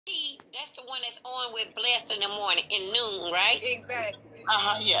That's the one that's on with Bless in the morning, in noon, right? Exactly.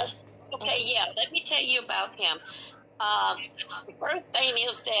 Yes. Okay, yeah. Let me tell you about him. The first thing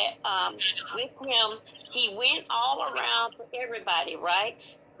is that with him, he went all around to everybody, right?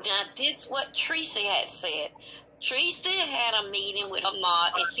 Now, this is what Tracy had said. Tracy had a meeting with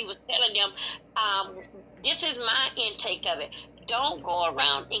Ahmad, and she was telling them, this is my intake of it. Don't go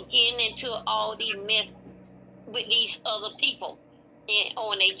around and getting into all these mess with these other people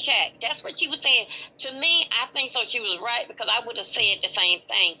on their chat. That's what she was saying. To me, I think so. She was right, because I would have said the same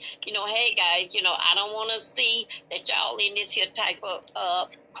thing. You know, hey guys, you know, I don't want to see that y'all in this here type of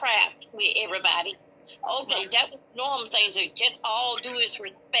crap with everybody. Okay, that was normal things. To just all do is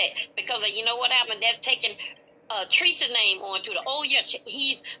respect, because you know what happened? That's taking Teresa's name onto the. Oh yeah,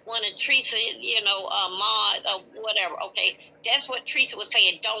 he's one of Teresa, you know, mod or whatever. Okay, that's what Teresa was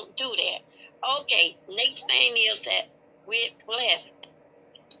saying. Don't do that. Okay, next thing is that with Bless.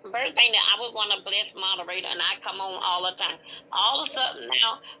 First thing that I was one of Bless moderator, and I come on all the time. All of a sudden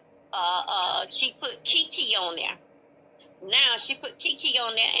now, she put Kiki on there. Now she put Kiki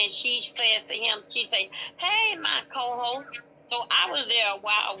on there, and she says to him, she say, "Hey, my co-host." So I was there a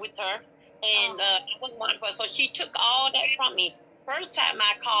while with her, and I was one of her. So she took all that from me. First time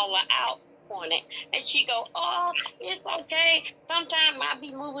I called her out on it, and she go, "Oh, it's okay. Sometimes I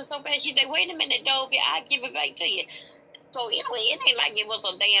be moving so fast." She say, "Wait a minute, Dovie, I'll give it back to you." So anyway, it ain't like it was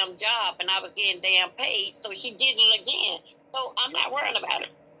a damn job and I was getting damn paid. So she did it again. So I'm not worried about it.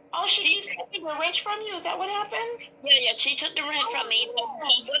 Oh, she took the wrench from you? Is that what happened? Yeah, she took the wrench from me. So,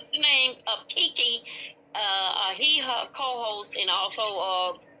 what's the name of Kiki? He her co-host, and also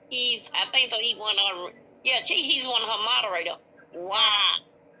I think so. He one of her. Yeah, he's one of her moderator. Wow.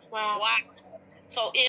 Wow. So it.